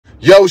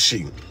Yoshi.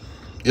 You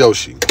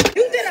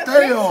did a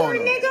bit for a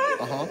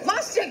nigga?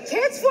 Lost your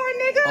kids for a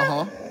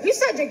nigga? You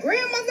said your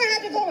grandmother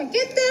had to go and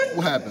get them?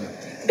 What happened?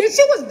 Bitch,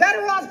 you was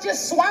better off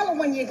just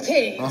swallowing your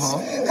kids.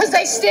 Because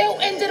they still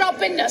ended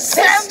up in the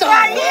system.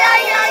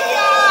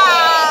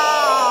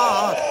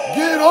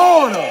 Get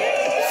on her.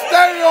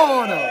 Stay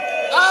on her.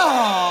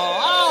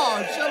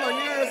 Chilla.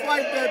 Yeah, it's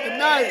like that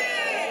tonight.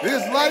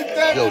 It's like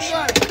that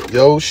tonight.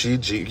 Yoshi,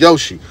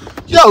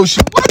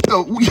 what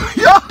the?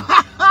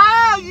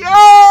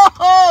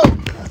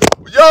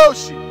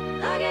 Yoshi.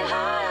 I get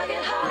high.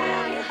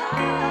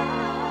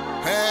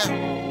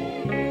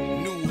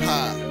 New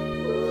high.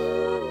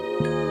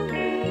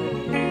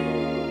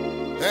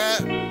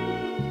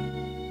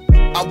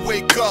 I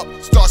wake up,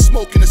 start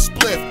smoking a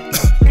spliff.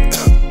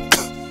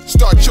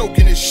 Start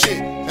choking his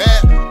shit.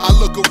 I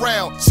look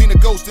around, seen a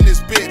ghost in this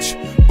bitch.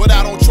 But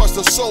I don't trust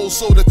a soul,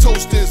 so the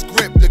toaster is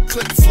grip, the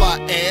clip fly,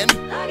 and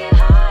I get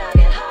high.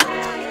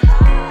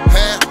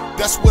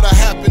 that's what I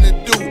happen to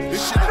do.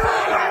 This shit is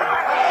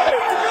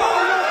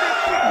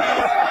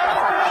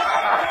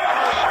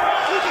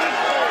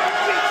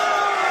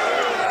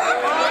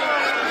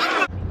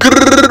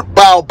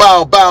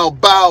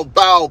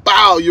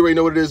bow. You already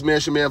know what it is, man.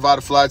 It's your man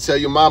Vodafly. Tell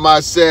your mama I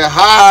said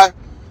hi.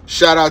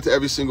 Shout out to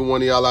every single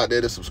one of y'all out there,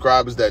 the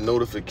subscribers, that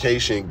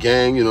notification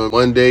gang. You know,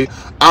 Monday,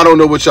 I don't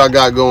know what y'all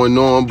got going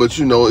on, but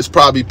you know, it's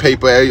probably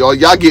paper. Y'all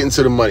getting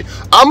to the money.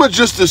 I'ma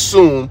just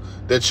assume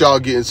that y'all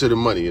getting to the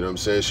money. You know what I'm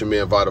saying? It's your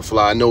man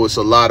Vodafly. I know it's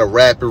a lot of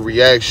rapid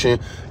reaction.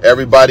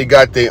 Everybody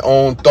got their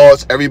own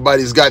thoughts.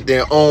 Everybody's got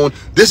their own.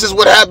 This is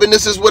what happened.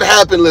 This is what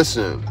happened.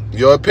 Listen,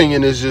 your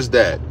opinion is just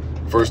that.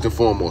 First and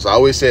foremost, I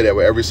always say that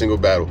with every single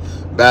battle.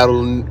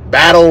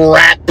 Battle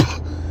rap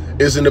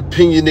is an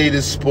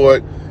opinionated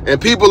sport, and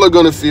people are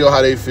gonna feel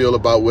how they feel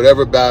about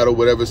whatever battle,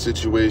 whatever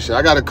situation.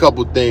 I got a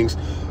couple things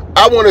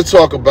I want to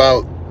talk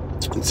about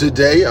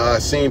today.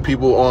 Seeing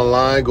people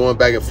online going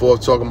back and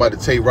forth talking about the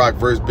Tay-Rock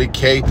versus Big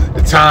K.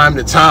 The time. I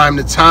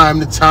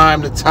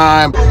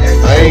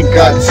ain't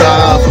got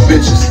time for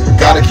bitches.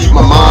 Gotta keep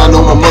my mind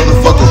on my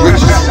motherfucking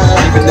riches.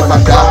 Even if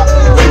I die,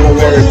 don't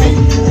worry me.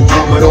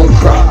 Mama, don't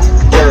cry.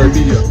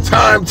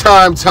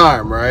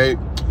 Time, right?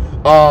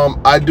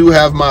 I do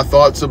have my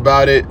thoughts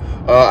about it.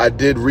 I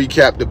did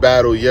recap the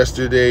battle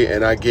yesterday,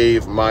 and I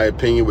gave my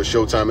opinion with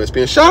Showtime SP.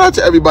 And shout out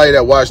to everybody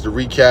that watched the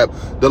recap.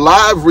 The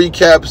live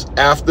recaps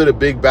after the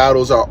big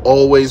battles are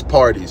always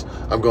parties.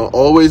 I'm going to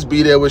always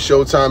be there with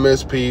Showtime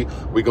SP.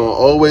 We're going to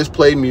always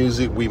play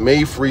music. We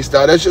may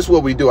freestyle. That's just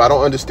what we do. I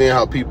don't understand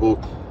how people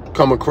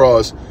come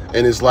across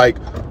and it's like,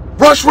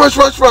 rush,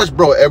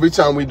 bro. Every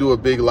time we do a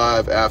big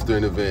live after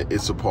an event,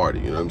 it's a party.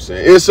 You know what I'm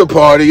saying? It's a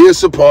party.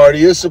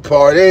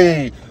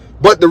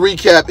 But the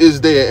recap is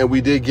there, and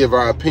we did give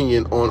our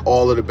opinion on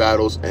all of the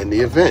battles and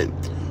the event.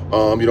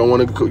 You don't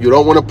want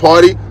to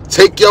party?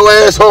 Take your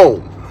ass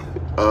home.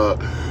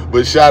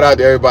 But shout out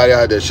to everybody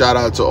out there. Shout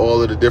out to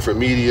all of the different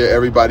media,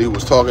 everybody who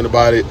was talking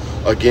about it.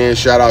 Again,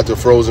 shout out to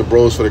Frozen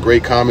Bros for the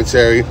great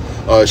commentary.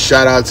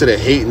 Shout out to the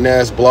hating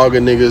ass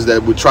blogger niggas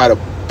that would try to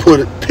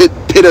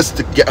pit us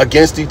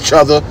against each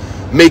other,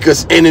 make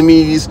us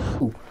enemies.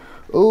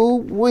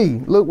 Ooh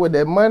wee, look what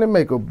that money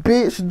make a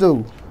bitch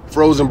do.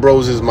 Frozen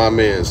Bros is my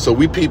man. So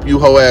we peep you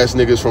hoe ass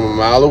niggas from a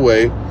mile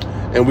away,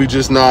 and we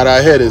just nod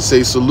our head and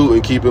say salute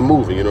and keep it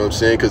moving. You know what I'm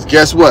saying? Because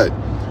guess what?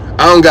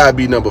 I don't gotta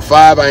be number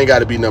 5. I ain't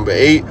gotta be number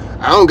 8.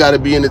 I don't gotta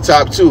be in the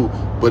top 2.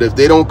 But if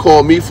they don't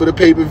call me for the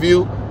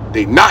pay-per-view,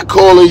 they not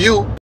calling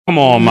you. Come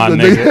on, my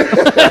nigga.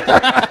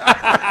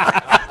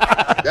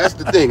 That's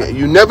the thing.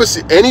 You never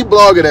see any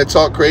blogger that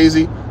talk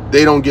crazy,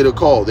 they don't get a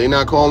call. They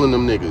not calling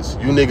them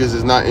niggas. You niggas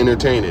is not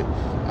entertaining.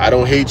 I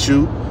don't hate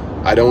you.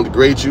 I don't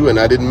degrade you, and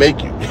I didn't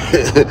make you.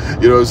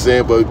 You know what I'm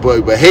saying?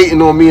 But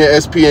hating on me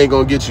and SP ain't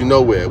gonna get you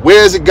nowhere.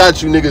 Where has it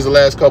got you niggas the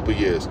last couple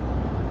years?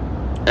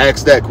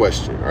 Ask that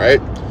question, all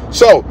right?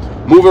 So,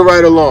 moving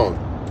right along.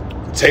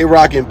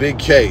 Tay-Rock and Big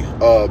K.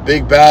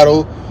 Big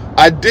battle.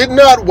 I did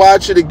not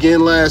watch it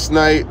again last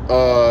night.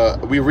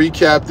 We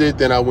recapped it,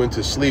 then I went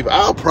to sleep.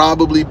 I'll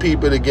probably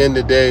peep it again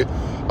today.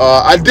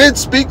 I did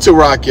speak to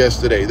Rock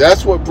yesterday.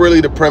 That's what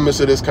really the premise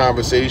of this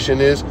conversation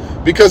is.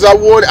 Because I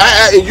warned,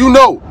 and you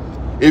know,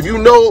 if you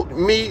know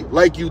me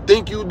like you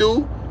think you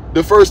do,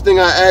 the first thing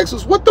I asked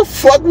was, what the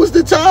fuck was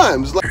the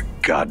times? Like,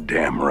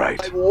 Goddamn right.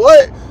 Like,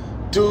 what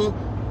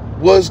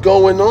was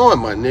going on,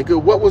 my nigga?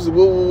 What was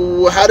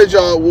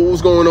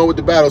going on with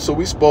the battle? So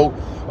we spoke.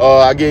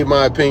 I gave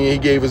my opinion. He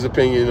gave his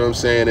opinion, you know what I'm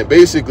saying? And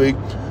basically,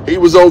 he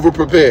was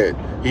over-prepared.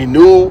 He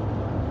knew,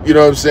 you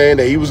know what I'm saying,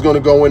 that he was going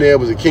to go in there. It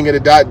was a King of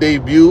the Dot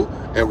debut,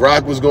 and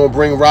Rock was going to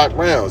bring Rock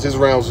rounds. His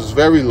rounds was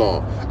very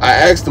long. I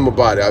asked him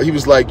about it. He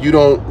was like, you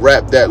don't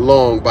rap that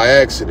long by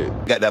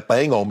accident. Got that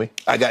thing on me.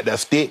 I got that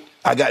stick.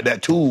 I got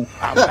that tool.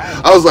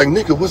 I was like,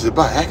 nigga, was it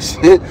by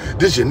accident?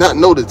 Did you not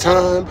know the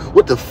time?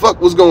 What the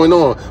fuck was going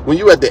on? When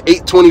you at the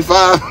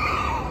 8:25,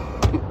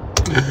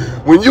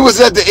 when you was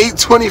at the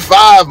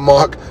 8:25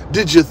 mark,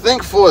 did you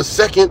think for a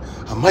second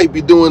I might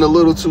be doing a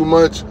little too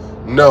much?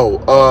 No.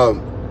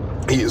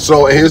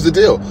 So here's the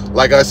deal.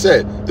 Like I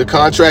said, the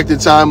contracted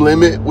time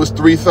limit was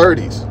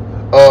 3:30s.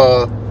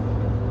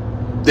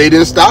 They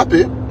didn't stop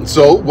it.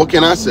 So what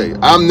can I say?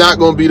 I'm not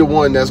going to be the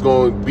one that's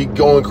going to be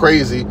going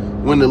crazy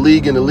when the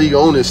league and the league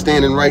owner is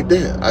standing right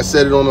there. I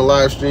said it on the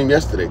live stream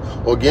yesterday.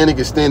 Organic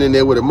is standing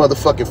there with a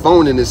motherfucking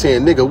phone in his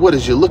hand. Nigga, what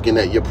is you looking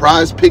at? Your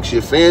Prize Picks,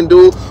 your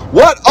FanDuel?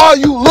 What are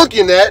you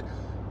looking at?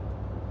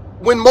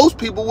 When most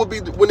people would be,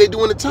 when they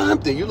doing the time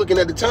thing, you looking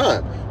at the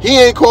time. He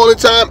ain't calling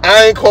time.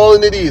 I ain't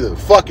calling it either.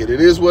 Fuck it.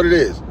 It is what it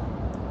is.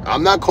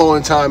 I'm not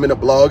calling time in a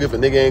blog if a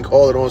nigga ain't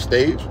call it on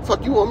stage.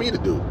 Fuck you want me to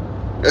do?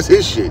 That's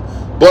his shit.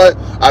 But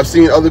I've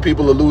seen other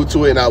people allude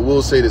to it, and I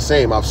will say the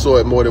same. I've saw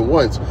it more than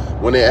once.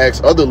 When they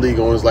ask other league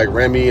owners like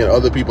Remy and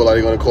other people, are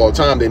they going to call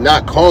time? They're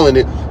not calling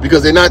it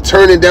because they're not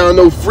turning down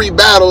no free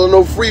battle or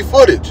no free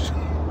footage.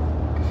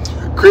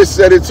 Chris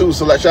said it too,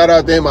 so like, shout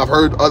out to him.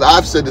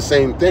 I've said the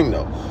same thing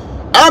though.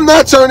 I'm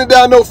not turning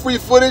down no free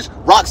footage.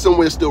 Rock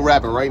somewhere still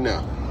rapping right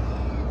now.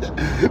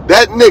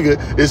 That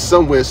nigga is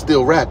somewhere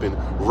still rapping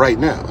right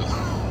now.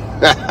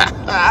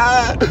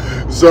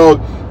 So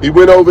he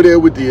went over there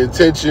with the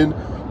intention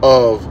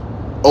of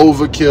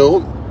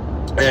overkill,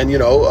 and you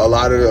know, a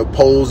lot of the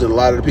polls and a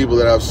lot of the people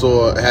that I've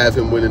saw have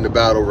him winning the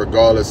battle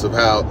regardless of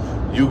how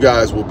you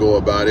guys will go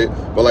about it.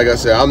 But like I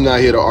said, I'm not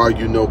here to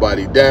argue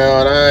nobody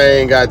down. I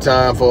ain't got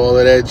time for all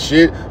of that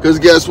shit, because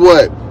guess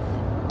what?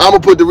 I'm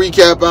going to put the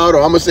recap out,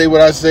 or I'm going to say what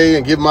I say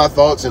and give my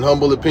thoughts and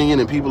humble opinion,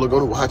 and people are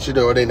going to watch it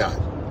or they not.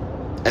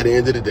 At the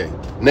end of the day,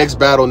 next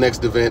battle,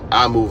 next event,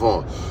 I move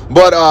on.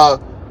 But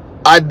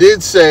I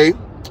did say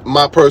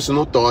my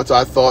personal thoughts.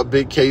 I thought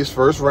Big K's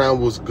first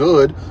round was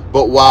good,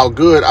 but while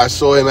good, I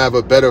saw him have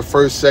a better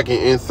first, second,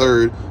 and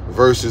third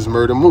versus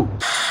Murder Mook.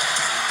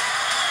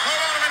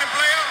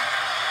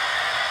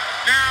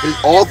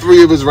 All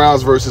three of his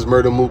rounds versus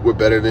Murder Mook were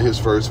better than his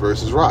first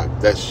versus Rock.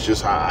 That's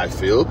just how I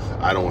feel.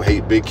 I don't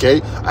hate Big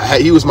K.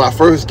 He was my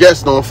first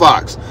guest on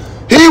Fox.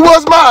 He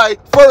was my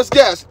first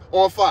guest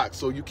on Fox.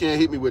 So you can't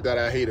hit me with that.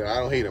 I hate him. I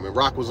don't hate him. And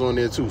Rock was on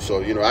there too.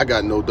 So, you know, I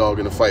got no dog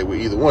in the fight with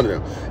either one of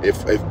them.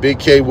 If Big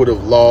K would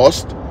have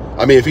lost,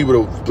 I mean, if he would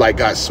have like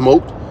got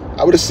smoked,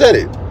 I would have said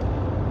it.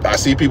 I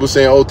see people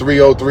saying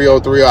 0-3,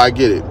 0-3, 0-3. I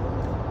get it.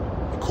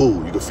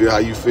 Cool. You can feel how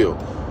you feel.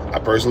 I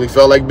personally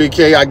felt like Big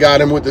K, I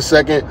got him with the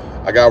second.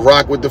 I got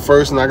Rock with the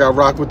first, and I got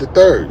Rock with the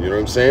third. You know what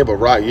I'm saying? But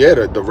Rock, yeah,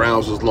 the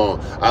rounds was long.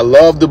 I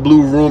love the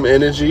Blue Room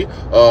energy.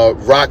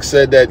 Rock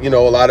said that, you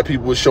know, a lot of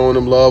people were showing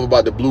him love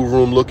about the Blue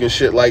Room looking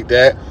shit like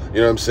that.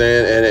 You know what I'm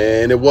saying?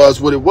 And it was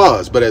what it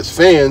was. But as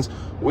fans,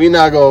 we ain't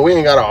got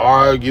to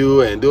argue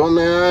and do it.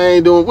 Man, I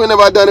ain't doing, when have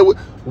I done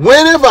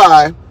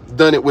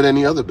it with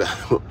any other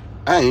battle?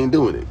 I ain't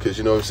doing it, because,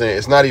 you know what I'm saying?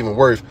 It's not even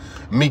worth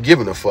me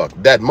giving a fuck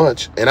that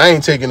much. And I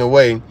ain't taking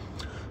away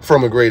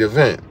from a great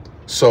event.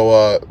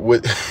 So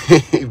with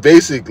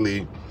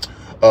basically,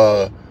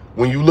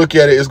 when you look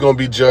at it, it's going to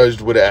be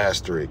judged with an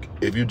asterisk.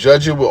 If you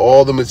judge it with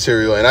all the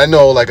material, and I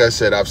know, like I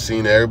said, I've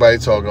seen everybody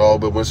talk, oh,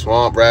 but when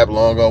Swamp rap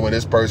longer, when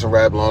this person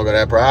rap longer,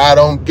 that person, I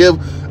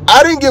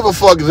didn't give a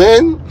fuck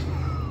then.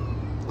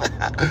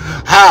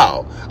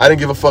 How? I didn't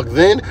give a fuck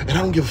then, and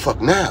I don't give a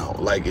fuck now.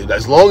 Like,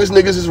 as long as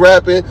niggas is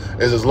rapping,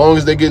 as long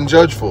as they're getting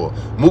judged for.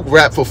 Mook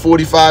rapped for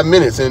 45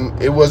 minutes,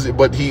 and it was,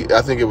 but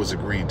I think it was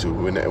agreed to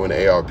when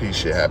the ARP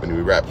shit happened.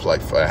 We rapped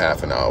like for a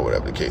half an hour,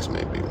 whatever the case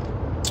may be.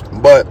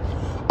 But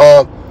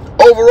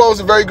overall, it's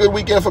a very good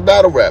weekend for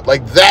battle rap.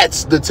 Like,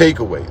 that's the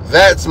takeaway.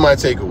 That's my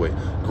takeaway.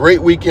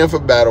 Great weekend for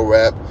battle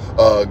rap.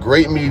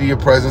 Great media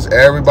presence.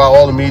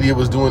 All the media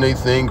was doing their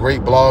thing.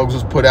 Great blogs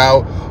was put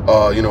out.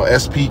 You know,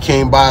 SP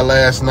came by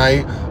last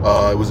night.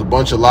 It was a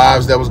bunch of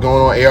lives that was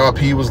going on.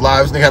 ARP was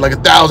live. They had like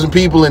 1,000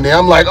 people in there.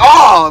 I'm like,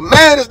 oh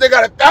man, this they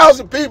got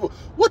 1,000 people.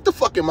 What the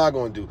fuck am I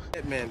gonna do?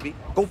 Hey, man, B,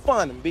 go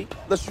find him, B.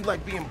 Unless you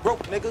like being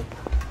broke, nigga.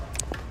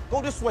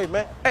 Go this way,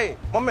 man. Hey,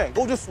 my man,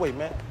 go this way,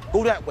 man.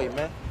 Go that way,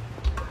 man.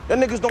 Y'all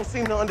niggas don't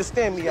seem to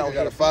understand me out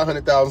here. Got a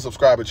 500,000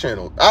 subscriber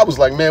channel. I was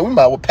like, man, we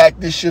might well pack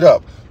this shit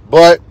up.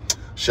 But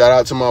shout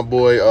out to my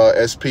boy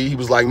SP. He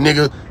was like,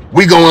 nigga,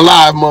 we going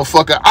live,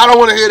 motherfucker. I don't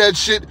want to hear that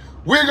shit.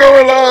 We're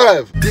going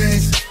live.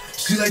 Dance.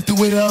 She like the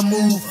way that I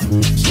move.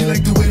 She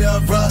like the way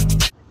that I rock.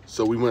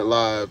 So we went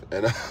live,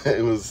 and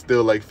it was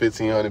still like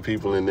 1,500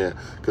 people in there,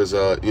 because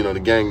you know, the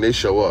gang, they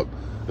show up.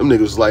 Them niggas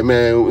was like,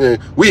 man,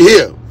 we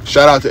here.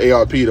 Shout out to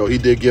ARP though. He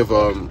did give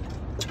a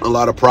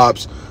lot of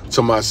props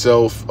to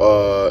myself,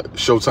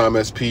 Showtime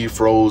SP,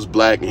 Froze,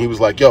 Black, and he was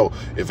like, yo,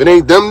 if it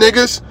ain't them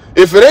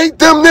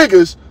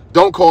niggas,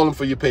 don't call them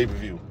for your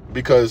pay-per-view,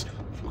 because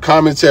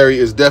commentary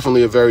is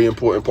definitely a very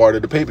important part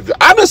of the pay-per-view.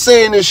 I've been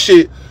saying this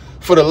shit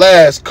for the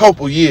last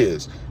couple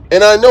years,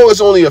 and I know it's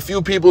only a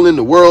few people in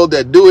the world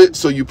that do it,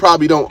 so you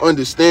probably don't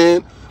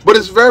understand, but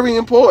it's very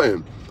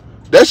important.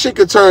 That shit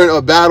could turn a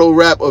battle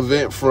rap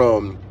event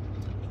from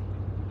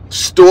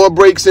store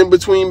breaks in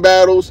between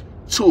battles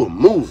to a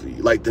movie.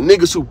 Like, the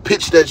niggas who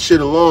pitch that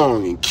shit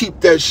along and keep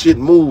that shit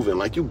moving,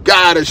 like, you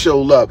gotta show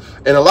love.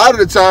 And a lot of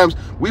the times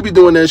we be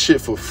doing that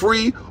shit for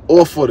free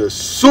or for the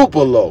super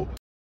low.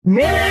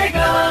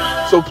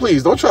 Nigga. So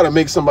please don't try to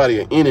make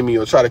somebody an enemy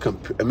or try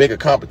to make a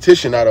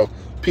competition out of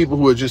people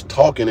who are just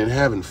talking and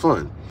having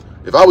fun.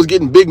 If I was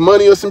getting big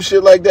money or some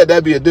shit like that,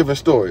 that'd be a different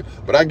story.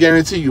 But I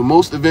guarantee you,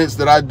 most events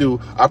that I do,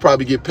 I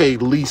probably get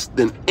paid least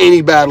than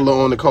any battler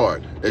on the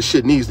card. That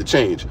shit needs to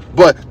change.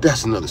 But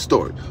that's another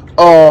story.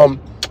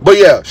 But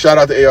yeah, shout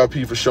out to ARP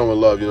for showing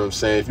love, you know what I'm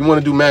saying? If you want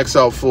to do Max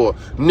Out 4,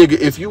 nigga,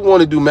 if you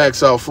want to do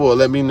Max Out 4,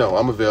 let me know.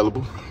 I'm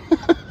available.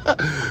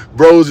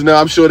 Bros, you know,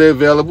 I'm sure they're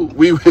available.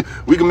 We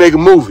can make a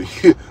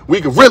movie. We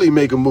can really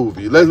make a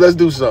movie. Let's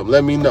do something.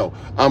 Let me know.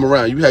 I'm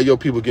around. You had your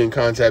people get in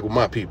contact with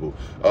my people.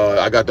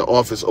 I got the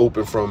office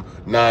open from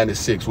 9 to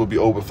 6. We'll be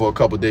open for a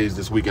couple days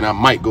this week, and I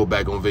might go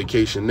back on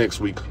vacation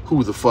next week.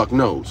 Who the fuck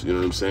knows? You know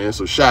what I'm saying?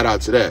 So shout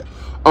out to that.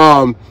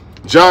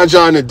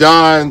 John and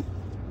Don,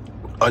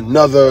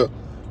 another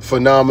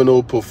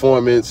phenomenal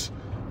performance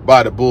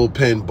by the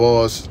bullpen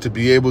boss, to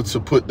be able to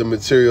put the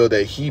material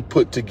that he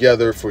put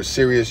together for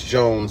Sirius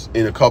Jones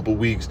in a couple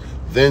weeks,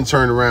 then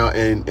turn around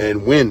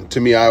and win.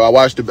 To me, I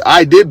watched it.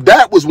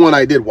 That was one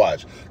I did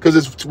watch, because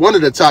it's one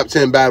of the top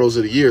 10 battles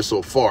of the year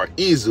so far,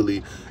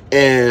 easily.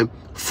 And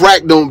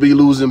Frack don't be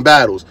losing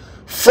battles.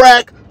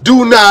 Frack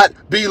do not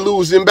be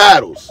losing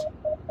battles.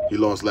 He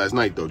lost last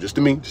night though, just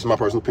to me, just my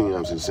personal opinion.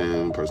 I'm just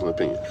saying personal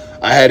opinion.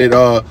 I had it.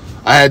 I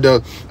had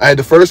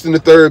the first and the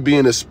third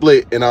being a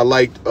split, and I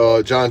liked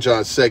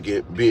John's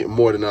second being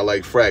more than I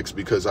liked Frack's,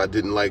 because I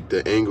didn't like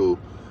the angle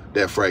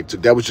that Frack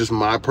took. That was just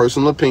my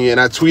personal opinion.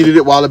 I tweeted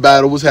it while the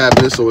battle was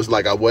happening, so it's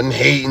like I wasn't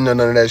hating or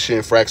none of that shit.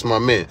 And Frack's my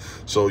man,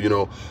 so you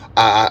know,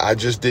 I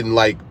just didn't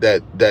like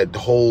that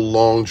whole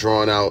long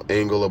drawn out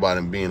angle about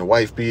him being a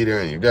wife beater,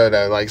 and you got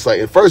that, like, it's like,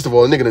 and first of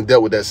all, a nigga done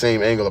dealt with that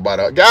same angle about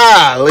it.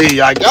 Golly,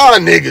 like, y'all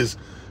niggas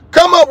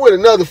come up with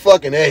another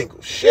fucking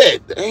angle.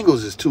 Shit, the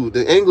angles is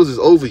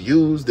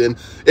overused, and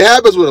it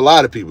happens with a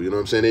lot of people, you know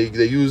what I'm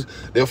saying?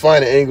 They'll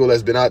find an angle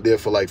that's been out there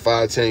for like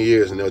 5-10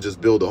 years, and they'll just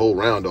build a whole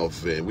round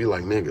off of it, and we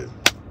like, nigga,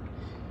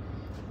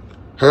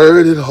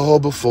 heard it all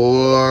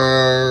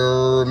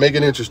before. Make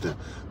it interesting.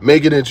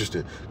 Make it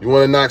interesting. You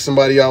want to knock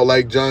somebody out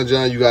like John,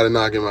 you got to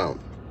knock him out.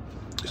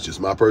 It's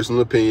just my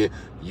personal opinion.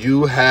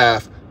 You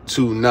have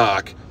to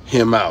knock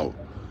him out.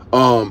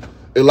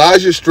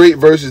 Elijah Strait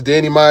versus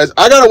Danny Myers.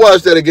 I gotta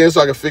watch that again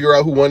so I can figure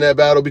out who won that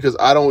battle, because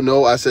I don't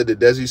know. I said the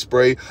Desi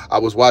Spray. I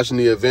was watching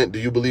the event. Do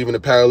you believe in a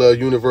parallel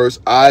universe?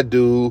 I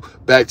do.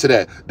 Back to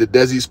that. The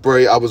Desi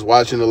Spray. I was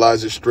watching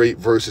Elijah Strait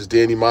versus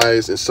Danny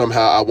Myers, and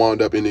somehow I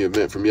wound up in the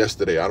event from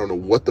yesterday. I don't know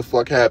what the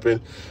fuck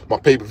happened. My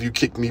pay-per-view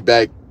kicked me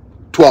back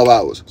 12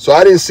 hours. So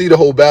I didn't see the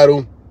whole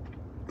battle,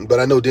 but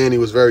I know Danny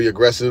was very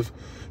aggressive.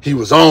 He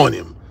was on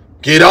him.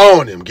 Get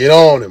on him. Get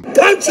on him.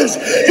 Punches.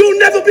 You'll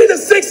never be the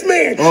sixth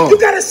man. You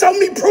gotta show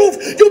me proof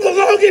you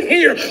belong in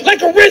here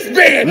like a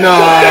wristband.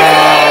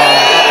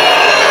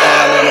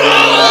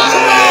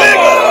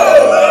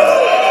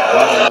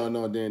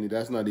 No, Danny,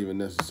 that's not even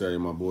necessary,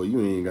 my boy.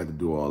 You ain't got to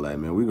do all that,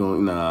 man. We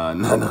going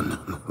no.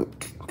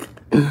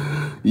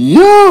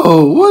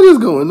 Yo, what is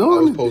going on?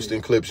 I was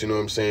posting clips, you know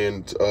what I'm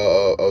saying,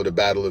 of the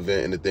battle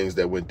event and the things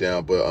that went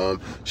down. But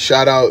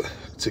shout out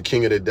to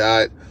King of the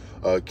Dot.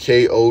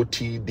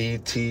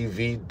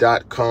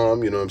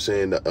 KOTDTV.com, you know what I'm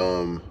saying?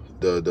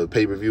 The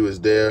pay-per-view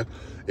is there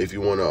if you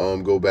want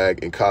to go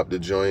back and cop the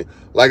joint.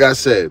 Like I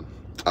said,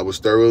 I was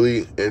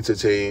thoroughly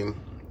entertained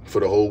for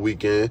the whole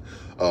weekend.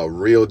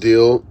 Real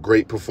Deal,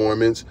 great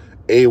performance.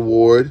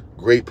 A-Ward,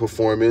 great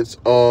performance.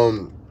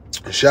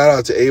 Shout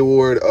out to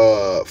A-Ward,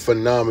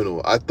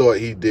 phenomenal. I thought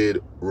he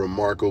did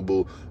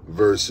remarkable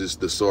versus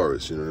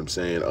Thesaurus, you know what I'm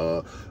saying?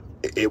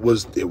 It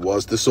was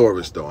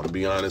Thesaurus, though. I'm gonna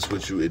be honest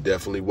with you, it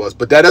definitely was.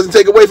 But that doesn't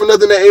take away from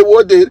nothing that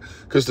A-Ward did,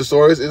 because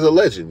Thesaurus is a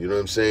legend, you know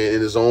what I'm saying?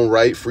 In his own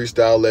right,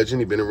 freestyle legend.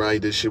 He been around, he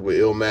did shit with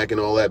Ilmac and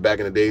all that back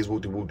in the days,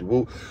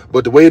 woo-de-woo-de-woo.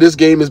 But the way this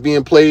game is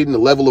being played and the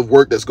level of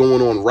work that's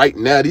going on right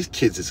now, these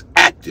kids is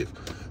active.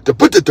 They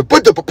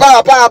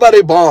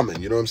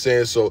bombing, you know what I'm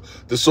saying? So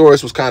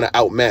Thesaurus was kind of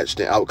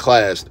outmatched and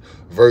outclassed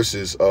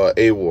versus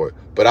A-Ward.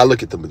 But I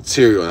look at the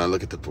material and I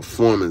look at the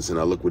performance and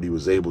I look what he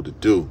was able to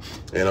do.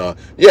 And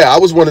yeah, I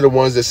was one of the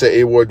ones that said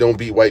A-Ward don't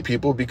beat white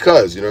people,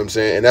 because, you know what I'm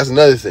saying? And that's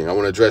another thing. I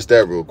want to address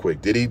that real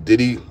quick. Did he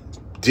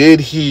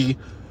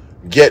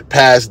get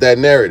past that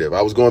narrative?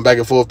 I was going back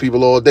and forth with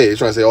people all day. They're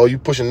trying to say, oh, you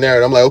pushing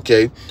narrative. I'm like,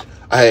 okay.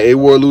 I had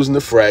A-Ward losing to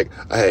Frack.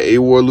 I had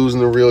A-Ward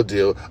losing the Real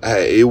Deal. I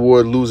had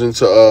A-Ward losing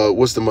to,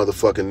 what's the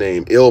motherfucking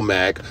name?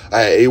 Ilmac. I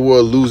had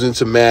A-Ward losing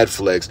to Mad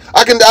Flex.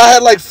 I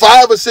had like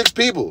 5 or 6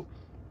 people.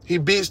 He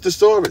beats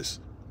Thesaurus.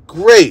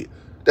 Great.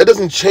 That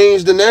doesn't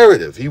change the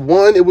narrative. He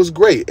won. It was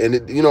great.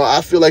 And, you know, I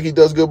feel like he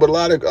does good but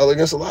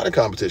against a lot of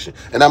competition.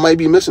 And I might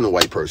be missing a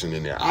white person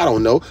in there. I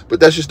don't know.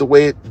 But that's just the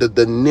way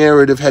the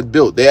narrative had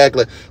built. They act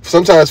like,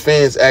 sometimes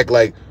fans act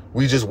like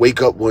we just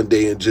wake up one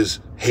day and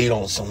just hate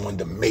on someone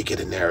to make it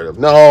a narrative.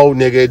 No,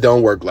 nigga, it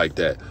don't work like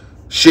that.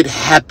 Shit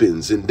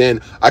happens. And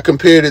then I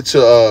compared it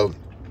to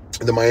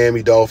the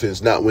Miami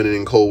Dolphins not winning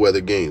in cold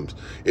weather games.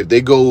 If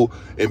they go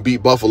and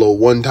beat Buffalo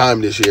one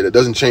time this year, that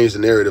doesn't change the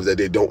narrative that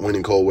they don't win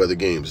in cold weather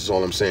games. That's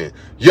all I'm saying.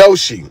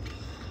 Yoshi. You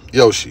did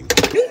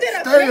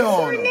a thing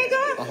for a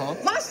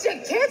nigga? Lost your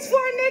kids for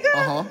a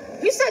nigga?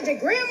 You said your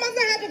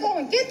grandmother had to go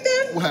and get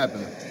them? What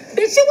happened?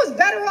 Bitch, you was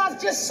better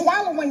off just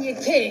swallowing your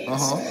kids.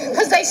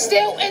 Because they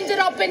still ended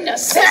up in the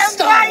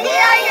system.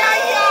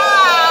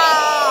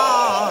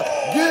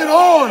 Get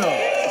on her.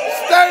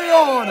 Stay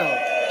on her.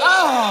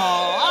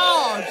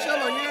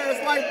 Chilla. Yeah,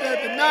 it's like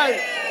that tonight.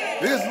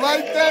 It's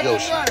like that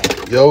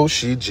tonight.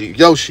 Yoshi,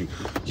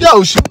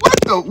 what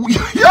the?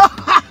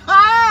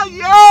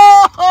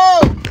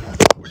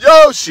 Yo!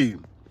 Yoshi.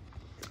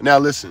 Now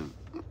listen.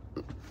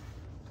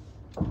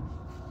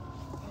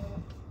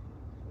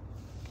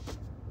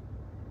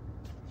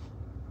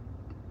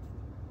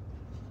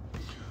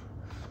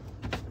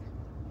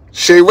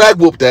 Shay Rag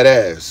whooped that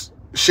ass.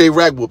 Shay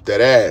Rag whooped that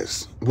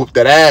ass. Whooped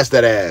that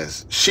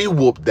ass. She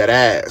whooped that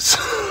ass.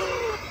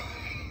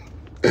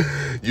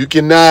 You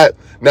cannot.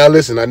 Now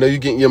listen, I know you're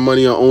getting your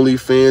money on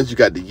OnlyFans. You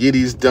got the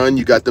Yitties done.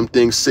 You got them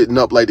things sitting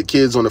up like the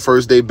kids on the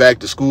first day back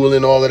to school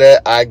and all of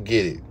that. I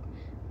get it.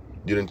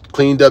 You done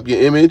cleaned up your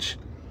image.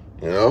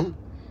 You know.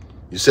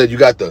 You said you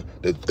got the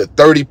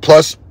 30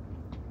 plus.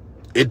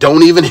 It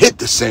don't even hit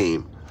the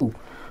same.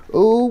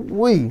 Ooh,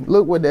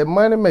 look what that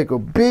money make a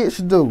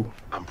bitch do.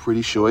 I'm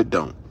pretty sure it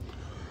don't.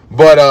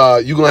 But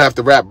you're going to have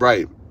to rap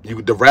right.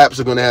 The raps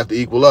are going to have to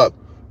equal up.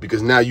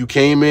 Because now you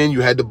came in,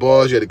 you had the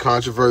bars, you had the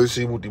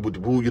controversy, you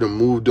done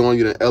moved on,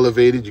 you done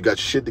elevated, you got your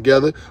shit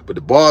together. But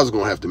the bars are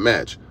going to have to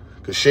match.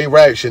 Because Shay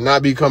Rag should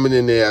not be coming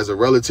in there as a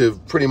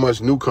relative, pretty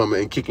much newcomer,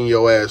 and kicking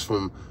your ass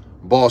from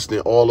Boston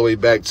all the way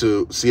back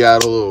to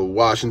Seattle or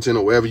Washington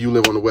or wherever you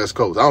live on the West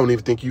Coast. I don't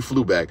even think you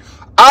flew back.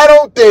 I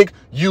don't think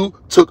you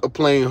took a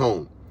plane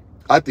home.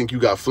 I think you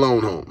got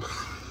flown home.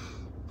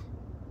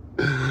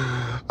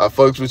 I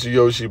fucks with you,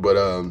 Yoshi, but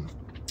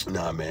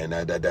nah, man,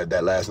 that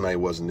last night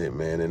wasn't it,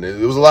 man. And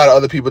there was a lot of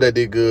other people that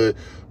did good,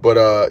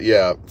 but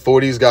yeah,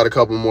 40's got a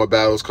couple more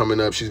battles coming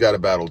up. She's got to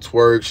battle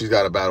Twerk. She's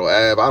got to battle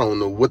Av. I don't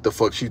know what the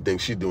fuck she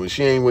thinks she's doing.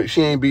 She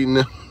ain't beating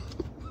them.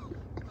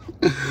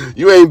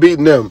 You ain't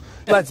beating them.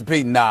 Let's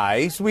be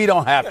nice. We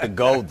don't have to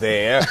go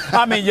there.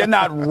 I mean, you're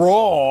not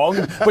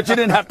wrong, but you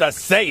didn't have to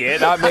say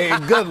it. I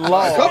mean, good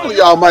Lord. A couple of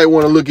y'all might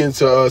want to look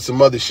into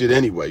some other shit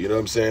anyway. You know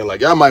what I'm saying? Like,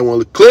 y'all might want to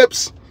look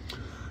clips.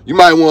 You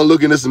might want to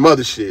look into some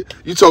other shit.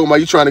 You talking about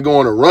you trying to go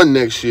on a run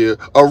next year.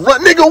 A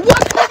run? Nigga,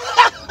 what?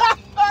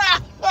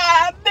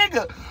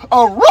 Nigga,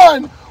 a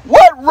run?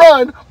 What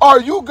run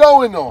are you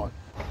going on?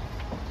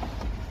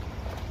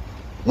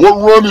 What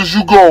run is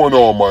you going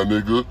on, my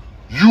nigga?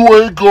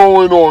 You ain't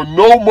going on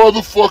no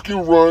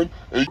motherfucking run.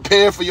 And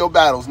paying for your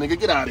battles, nigga.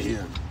 Get out of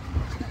here.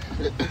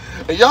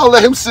 And y'all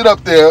let him sit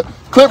up there.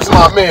 Clip's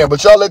my man,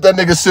 but y'all let that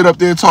nigga sit up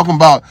there talking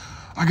about,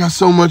 I got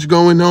so much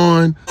going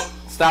on.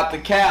 Stop the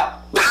cap.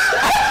 Stop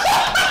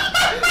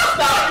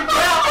the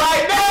cap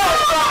right now.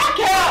 Stop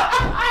the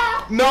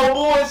cap. No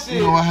bullshit.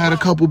 You know, I had a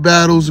couple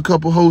battles, a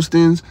couple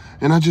hostings,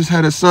 and I just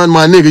had a son.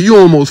 My nigga, you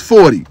almost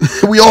 40.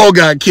 We all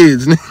got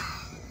kids, nigga.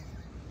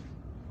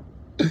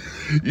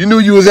 You knew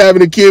you was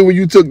having a kid when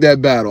you took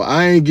that battle.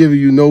 I ain't giving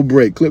you no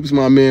break. Clip's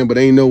my man, but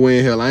ain't no way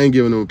in hell I ain't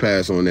giving him a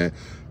pass on that.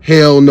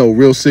 Hell no.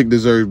 Real Sick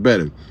deserves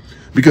better.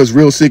 Because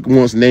Real Sick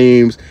wants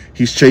names.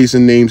 He's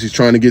chasing names. He's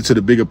trying to get to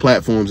the bigger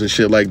platforms and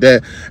shit like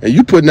that. And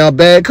you putting out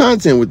bad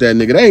content with that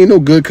nigga. That ain't no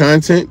good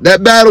content.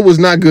 That battle was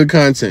not good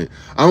content.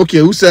 I don't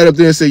care who sat up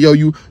there and said, yo,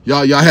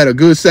 y'all had a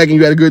good second.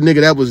 You had a good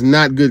nigga. That was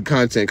not good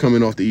content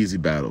coming off the Easy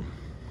battle.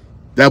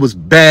 That was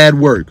bad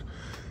work.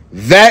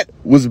 That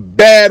was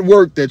bad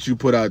work that you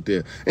put out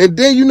there. And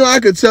then, you know, I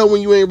could tell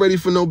when you ain't ready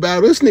for no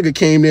battle. This nigga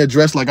came there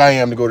dressed like I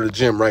am to go to the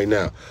gym right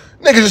now.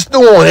 Nigga just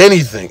threw on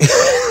anything.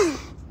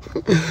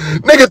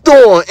 Nigga threw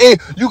on, and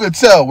you could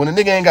tell when a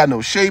nigga ain't got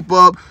no shape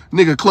up.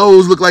 Nigga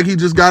clothes look like he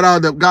just got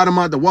him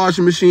out the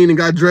washing machine and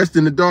got dressed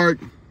in the dark.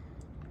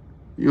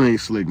 You ain't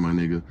slick, my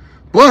nigga.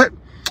 But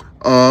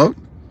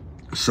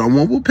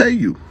someone will pay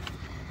you.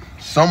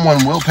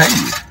 Someone will pay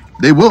you.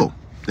 They will.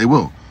 They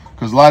will.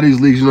 Because a lot of these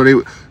leagues, you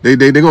know, they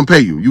gonna pay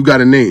you. You got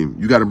a name,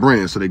 you got a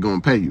brand, so they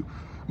gonna pay you.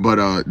 But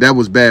that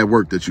was bad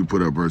work that you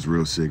put up versus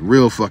Real Sick.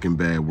 Real fucking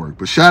bad work.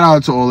 But shout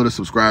out to all of the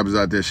subscribers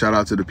out there. Shout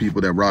out to the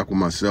people that rock with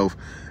myself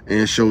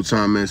and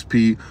Showtime SP.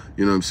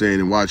 You know what I'm saying?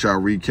 And watch our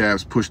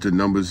recaps, push the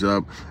numbers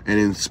up, and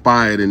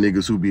inspire the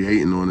niggas who be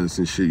hating on us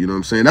and shit. You know what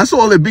I'm saying? That's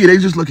all it be. They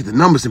just look at the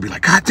numbers and be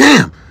like, God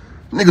damn,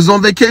 niggas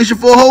on vacation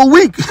for a whole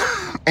week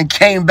and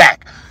came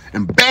back.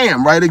 And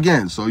bam, right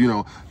again. So, you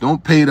know,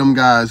 don't pay them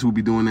guys who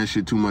be doing that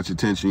shit too much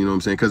attention, you know what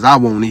I'm saying? Because I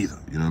won't either,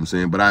 you know what I'm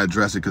saying? But I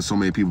address it because so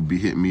many people be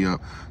hitting me up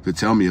to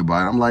tell me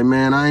about it. I'm like,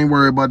 man, I ain't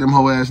worried about them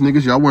hoe ass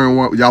niggas. Y'all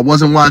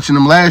wasn't watching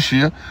them last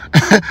year.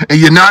 And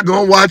you're not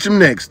going to watch them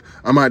next.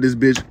 I'm out this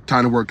bitch.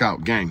 Time to work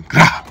out. Gang.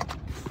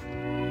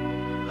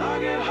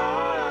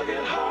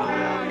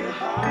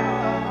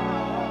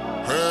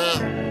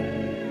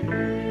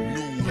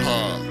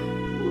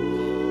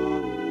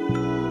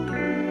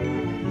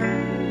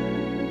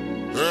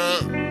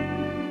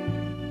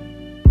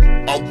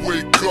 I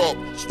wake up,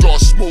 start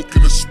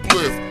smoking a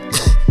spliff,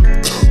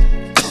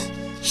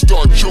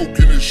 start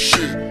choking this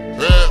shit.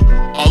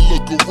 I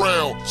look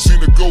around,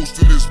 seen a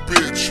ghost in this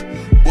bitch,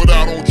 but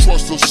I don't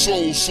trust her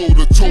soul, so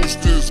the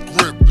toast is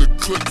grip, the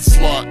clip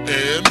fly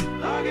and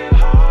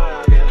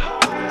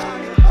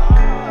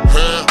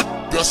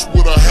That's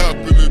what I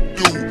happen to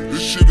do.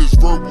 This shit is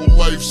verbal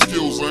life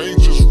skills. I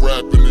ain't just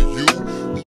rapping to you.